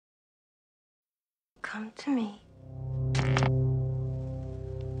come to me.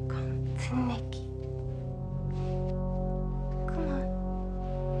 Come to Nikki. Come on.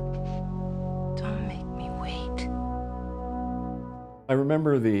 Don't make me wait. I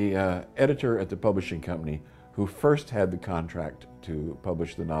remember the editor at the publishing company who first had the contract to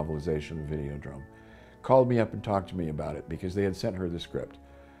publish the novelization of Videodrome called me up and talked to me about it because they had sent her the script,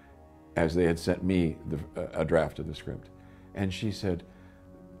 as they had sent me a draft of the script. And she said,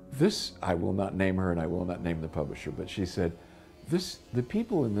 this, I will not name her and I will not name the publisher, but she said, the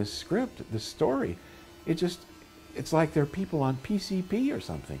people in this script, this story, it's like they're people on PCP or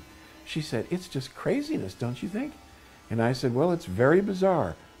something. She said, it's just craziness, don't you think? And I said, well, it's very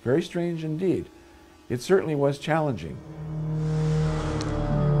bizarre, very strange indeed. It certainly was challenging.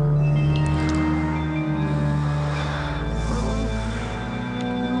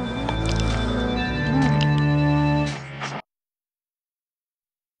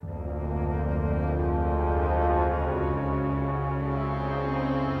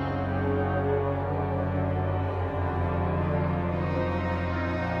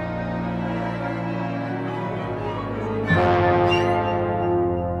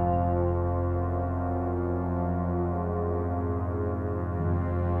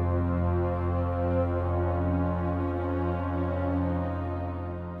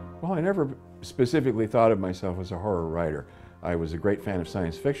 Well, I never specifically thought of myself as a horror writer. I was a great fan of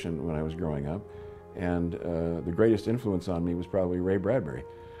science fiction when I was growing up, and the greatest influence on me was probably Ray Bradbury,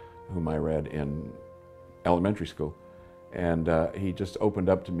 whom I read in elementary school. And he just opened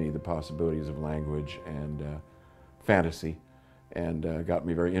up to me the possibilities of language and fantasy, and got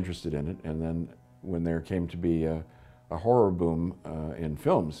me very interested in it. And then when there came to be a horror boom in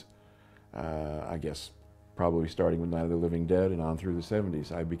films, I guess probably starting with Night of the Living Dead and on through the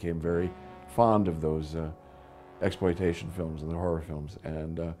 70s, I became very fond of those exploitation films and the horror films,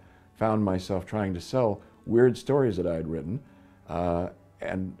 and found myself trying to sell weird stories that I had written,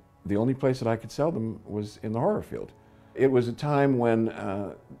 and the only place that I could sell them was in the horror field. It was a time when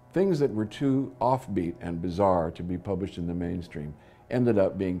things that were too offbeat and bizarre to be published in the mainstream ended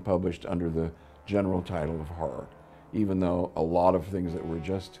up being published under the general title of horror, even though a lot of things that were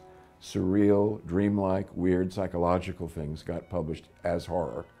just surreal, dreamlike, weird, psychological things got published as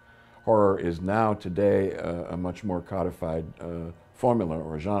horror. Horror is now, today, a much more codified formula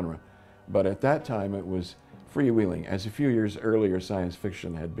or genre, but at that time it was freewheeling, as a few years earlier science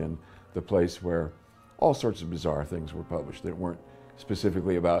fiction had been the place where all sorts of bizarre things were published that weren't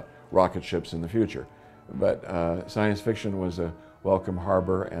specifically about rocket ships in the future. But science fiction was a welcome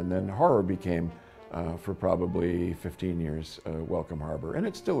harbor, and then horror became for probably 15 years, welcome harbor, and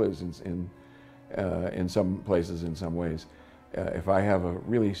it still is in some places, in some ways. If I have a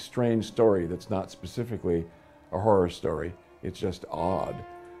really strange story that's not specifically a horror story, it's just odd,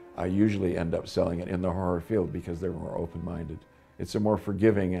 I usually end up selling it in the horror field because they're more open-minded. It's a more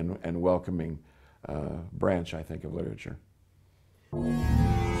forgiving and welcoming branch, I think, of literature.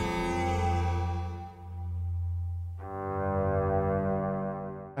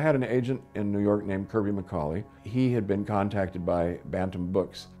 I had an agent in New York named Kirby McCauley. He had been contacted by Bantam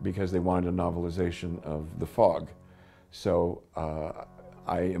Books because they wanted a novelization of The Fog. So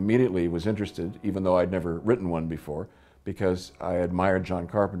I immediately was interested, even though I'd never written one before, because I admired John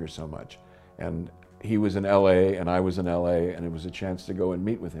Carpenter so much. And he was in LA and I was in LA, and it was a chance to go and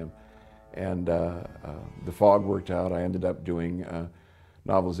meet with him. And The Fog worked out. I ended up doing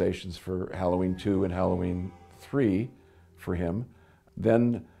novelizations for Halloween 2 and Halloween 3 for him.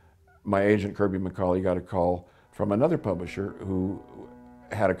 Then my agent, Kirby McCauley, got a call from another publisher who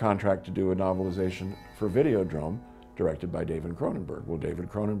had a contract to do a novelization for Videodrome, directed by David Cronenberg. Well, David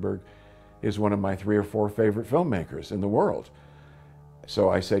Cronenberg is one of my 3 or 4 favorite filmmakers in the world. So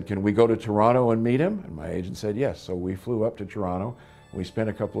I said, can we go to Toronto and meet him? And my agent said yes. So we flew up to Toronto. We spent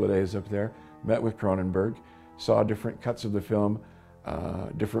a couple of days up there, met with Cronenberg, saw different cuts of the film,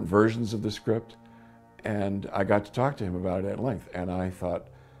 different versions of the script, and I got to talk to him about it at length. And I thought,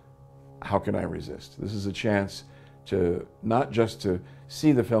 how can I resist? This is a chance to not just to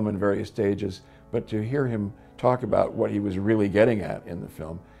see the film in various stages, but to hear him talk about what he was really getting at in the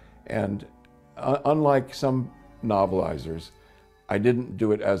film. And unlike some novelizers, I didn't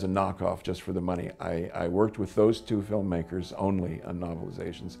do it as a knockoff just for the money. I worked with those 2 filmmakers only on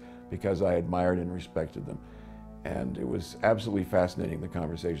novelizations because I admired and respected them. And it was absolutely fascinating, the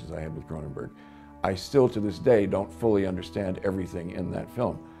conversations I had with Cronenberg. I still, to this day, don't fully understand everything in that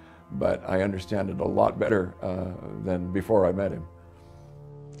film, but I understand it a lot better than before I met him.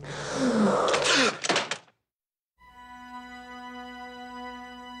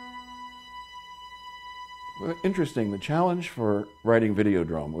 Well, interesting. The challenge for writing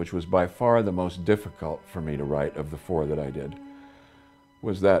Videodrome, which was by far the most difficult for me to write of the 4 that I did,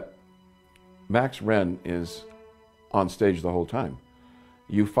 was that Max Wren is on stage the whole time.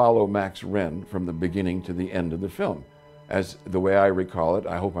 You follow Max Wren from the beginning to the end of the film. As the way I recall it,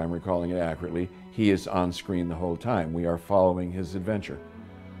 I hope I'm recalling it accurately, he is on screen the whole time. We are following his adventure.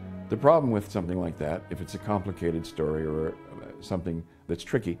 The problem with something like that, if it's a complicated story or something that's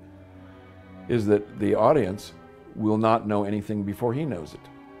tricky, is that the audience will not know anything before he knows it.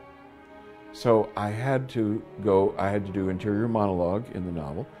 So I had to do interior monologue in the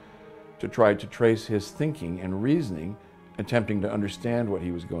novel to try to trace his thinking and reasoning, attempting to understand what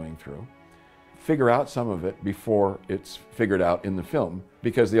he was going through, figure out some of it before it's figured out in the film,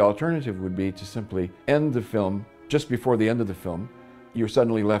 because the alternative would be to simply end the film just before the end of the film. You're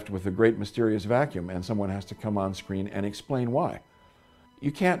suddenly left with a great mysterious vacuum and someone has to come on screen and explain why.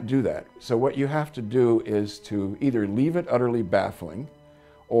 You can't do that. So what you have to do is to either leave it utterly baffling,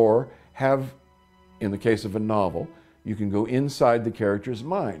 or have, in the case of a novel, you can go inside the character's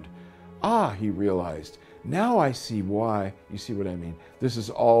mind. Ah, he realized. Now I see why. You see what I mean? This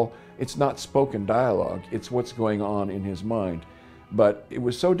is all, it's not spoken dialogue, it's what's going on in his mind. But it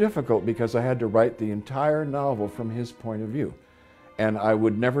was so difficult because I had to write the entire novel from his point of view. And I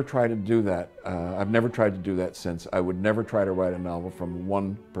would never try to do that. I've never tried to do that since. I would never try to write a novel from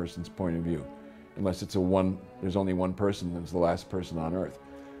one person's point of view, unless it's there's only one person that's the last person on earth.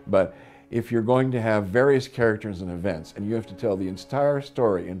 But if you're going to have various characters and events, and you have to tell the entire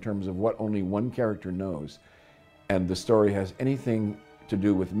story in terms of what only one character knows, and the story has anything to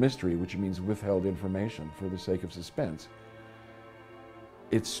do with mystery, which means withheld information for the sake of suspense,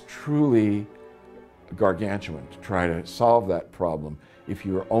 it's truly gargantuan to try to solve that problem if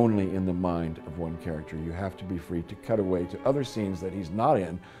you're only in the mind of one character. You have to be free to cut away to other scenes that he's not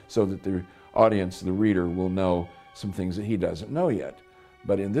in, so that the audience, the reader, will know some things that he doesn't know yet.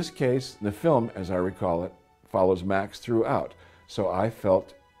 But in this case, the film, as I recall it, follows Max throughout. So I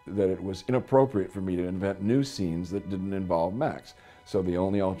felt that it was inappropriate for me to invent new scenes that didn't involve Max. So the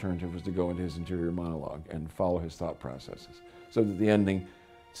only alternative was to go into his interior monologue and follow his thought processes, so that the ending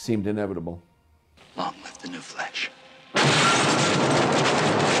seemed inevitable. Long live the new flesh.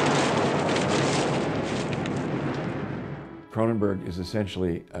 Cronenberg is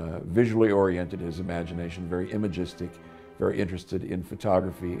essentially visually oriented, his imagination, very imagistic, very interested in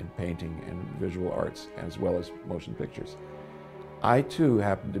photography and painting and visual arts, as well as motion pictures. I too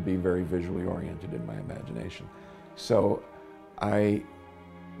happen to be very visually oriented in my imagination. So I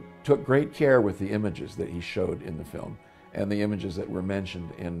took great care with the images that he showed in the film and the images that were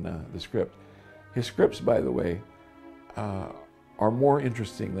mentioned in the script. His scripts, by the way, are more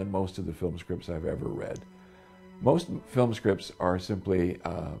interesting than most of the film scripts I've ever read. Most film scripts are simply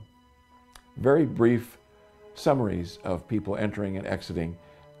very brief summaries of people entering and exiting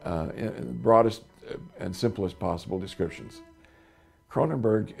in the broadest and simplest possible descriptions.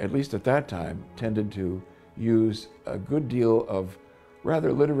 Cronenberg, at least at that time, tended to use a good deal of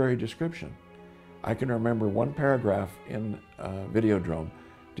rather literary description. I can remember one paragraph in Videodrome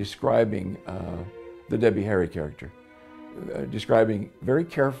describing the Debbie Harry character, describing very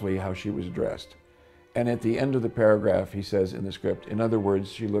carefully how she was dressed. And at the end of the paragraph, he says in the script, in other words,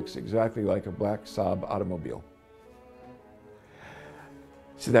 she looks exactly like a black Saab automobile.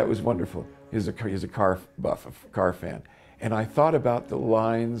 So that was wonderful. He's a car buff, a car fan. And I thought about the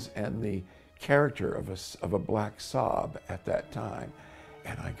lines and the character of a black Saab at that time.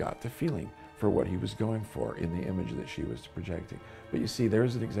 And I got the feeling for what he was going for in the image that she was projecting. But you see,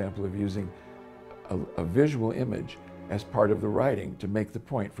 there's an example of using a visual image as part of the writing to make the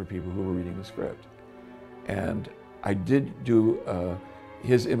point for people who were reading the script. And I did do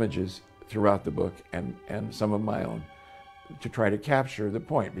his images throughout the book and some of my own to try to capture the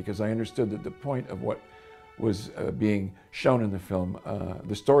point, because I understood that the point of what was being shown in the film,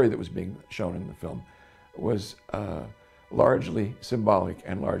 the story that was being shown in the film, was largely symbolic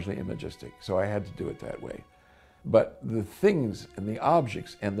and largely imagistic. So I had to do it that way. But the things and the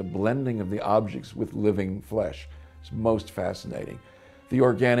objects and the blending of the objects with living flesh is most fascinating. The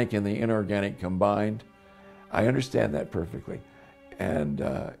organic and the inorganic combined, I understand that perfectly. And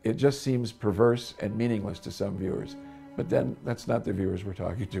it just seems perverse and meaningless to some viewers. But then that's not the viewers we're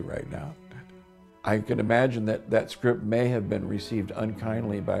talking to right now. I can imagine that that script may have been received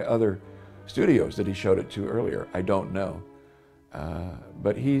unkindly by other studios that he showed it to earlier. I don't know.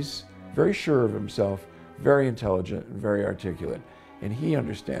 But he's very sure of himself, very intelligent, and very articulate. And he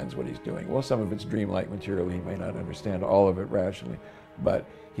understands what he's doing. Well, some of it's dreamlike material. He may not understand all of it rationally. But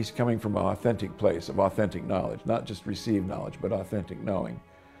he's coming from an authentic place of authentic knowledge, not just received knowledge, but authentic knowing.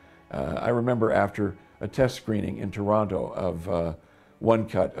 I remember after a test screening in Toronto of one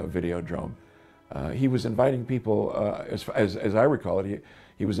cut of Videodrome, he was inviting people, as I recall it,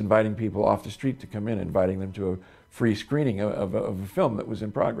 he was inviting people off the street to come in, inviting them to a free screening of a film that was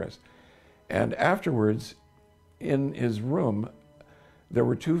in progress. And afterwards, in his room, there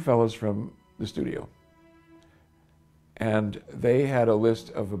were two fellows from the studio. And they had a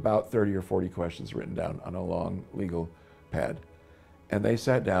list of about 30 or 40 questions written down on a long legal pad. And they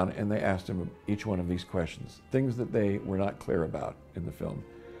sat down and they asked him each one of these questions, things that they were not clear about in the film.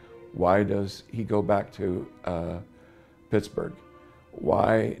 Why does he go back to Pittsburgh?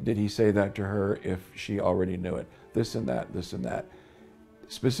 Why did he say that to her if she already knew it? This and that, this and that.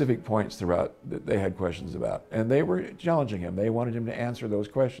 Specific points throughout that they had questions about. And they were challenging him. They wanted him to answer those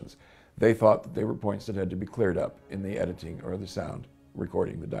questions. They thought that they were points that had to be cleared up in the editing or the sound,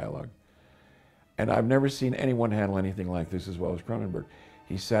 recording the dialogue. And I've never seen anyone handle anything like this as well as Cronenberg.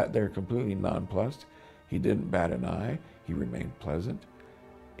 He sat there completely nonplussed. He didn't bat an eye. He remained pleasant.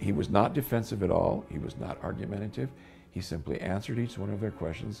 He was not defensive at all. He was not argumentative. He simply answered each one of their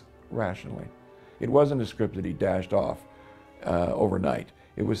questions rationally. It wasn't a script that he dashed off overnight.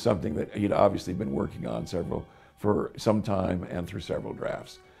 It was something that he'd obviously been working on for some time and through several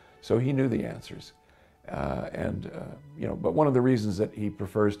drafts. So he knew the answers. But one of the reasons that he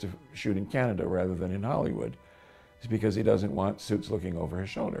prefers to shoot in Canada rather than in Hollywood is because he doesn't want suits looking over his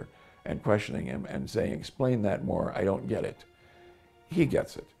shoulder and questioning him and saying, explain that more, I don't get it. He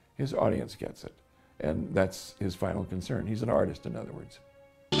gets it. His audience gets it. And that's his final concern. He's an artist, in other words.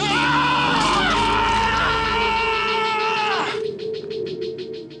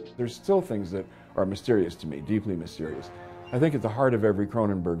 There's still things that are mysterious to me, deeply mysterious. I think at the heart of every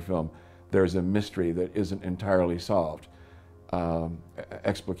Cronenberg film, there's a mystery that isn't entirely solved,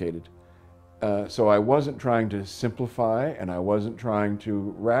 explicated. So I wasn't trying to simplify, and I wasn't trying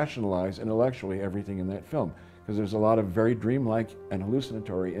to rationalize intellectually everything in that film, because there's a lot of very dreamlike and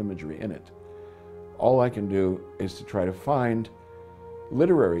hallucinatory imagery in it. All I can do is to try to find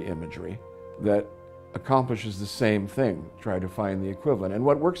literary imagery that accomplishes the same thing, try to find the equivalent. And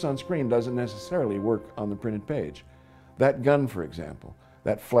what works on screen doesn't necessarily work on the printed page. That gun, for example,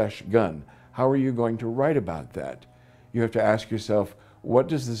 that flesh gun, how are you going to write about that? You have to ask yourself, what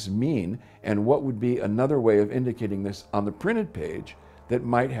does this mean, and what would be another way of indicating this on the printed page that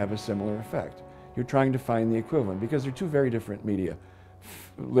might have a similar effect? You're trying to find the equivalent, because they're two very different media.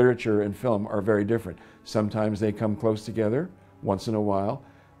 Literature and film are very different. Sometimes they come close together, once in a while,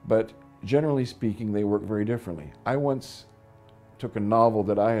 but generally speaking, they work very differently. I once took a novel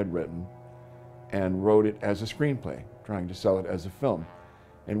that I had written and wrote it as a screenplay, trying to sell it as a film.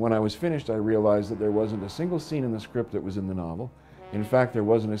 And when I was finished, I realized that there wasn't a single scene in the script that was in the novel. In fact, there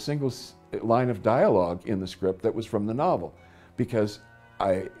wasn't a single line of dialogue in the script that was from the novel, because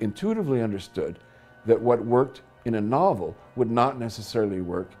I intuitively understood that what worked in a novel would not necessarily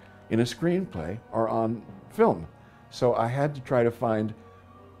work in a screenplay or on film. So I had to try to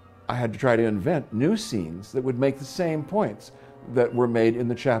invent new scenes that would make the same points that were made in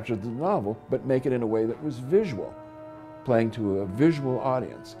the chapters of the novel, but make it in a way that was visual, playing to a visual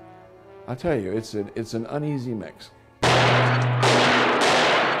audience. I'll tell you, it's an uneasy mix.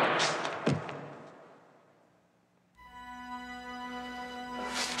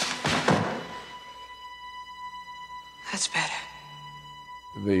 That's better.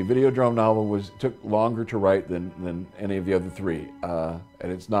 The Videodrome novel took longer to write than any of the other three, and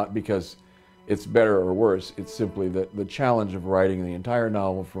it's not because it's better or worse. It's simply that the challenge of writing the entire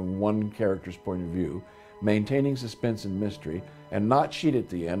novel from one character's point of view, maintaining suspense and mystery, and not cheat at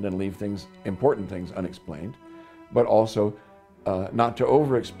the end and leave important things unexplained, but also not to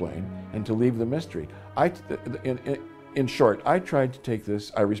over-explain and to leave the mystery. In short, I tried to take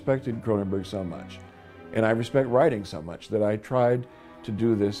this. I respected Cronenberg so much, and I respect writing so much, that I tried to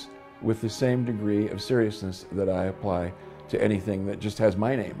do this with the same degree of seriousness that I apply to anything that just has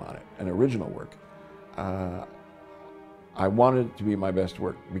my name on it, an original work. I wanted it to be my best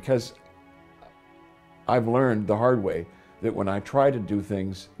work, because I've learned the hard way that when I try to do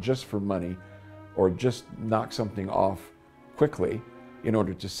things just for money or just knock something off quickly in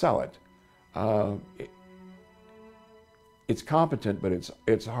order to sell it, it's competent, but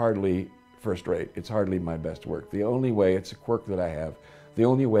it's hardly first rate. It's hardly my best work. The only way, it's a quirk that I have, the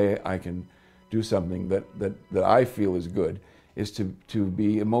only way I can do something that I feel is good is to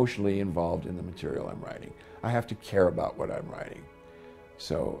be emotionally involved in the material I'm writing. I have to care about what I'm writing.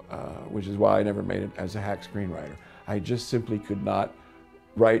 So, which is why I never made it as a hack screenwriter. I just simply could not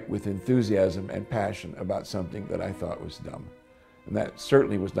write with enthusiasm and passion about something that I thought was dumb. And that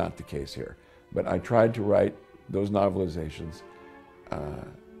certainly was not the case here. But I tried to write those novelizations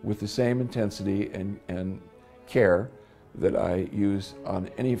with the same intensity and care that I use on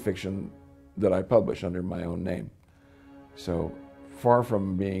any fiction that I publish under my own name. So far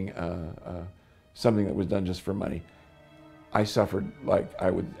from being something that was done just for money, I suffered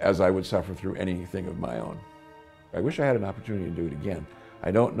as I would suffer through anything of my own. I wish I had an opportunity to do it again.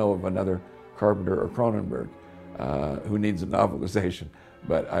 I don't know of another Carpenter or Cronenberg who needs a novelization,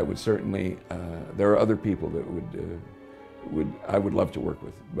 but I would certainly, there are other people that I would love to work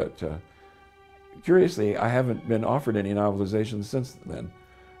with. But curiously, I haven't been offered any novelizations since then,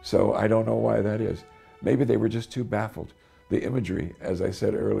 so I don't know why that is. Maybe they were just too baffled. The imagery, as I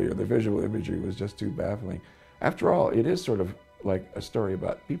said earlier, the visual imagery was just too baffling. After all, it is sort of like a story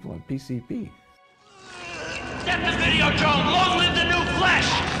about people on PCP. Get the videodrome! Long live the new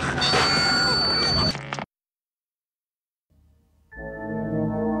flesh!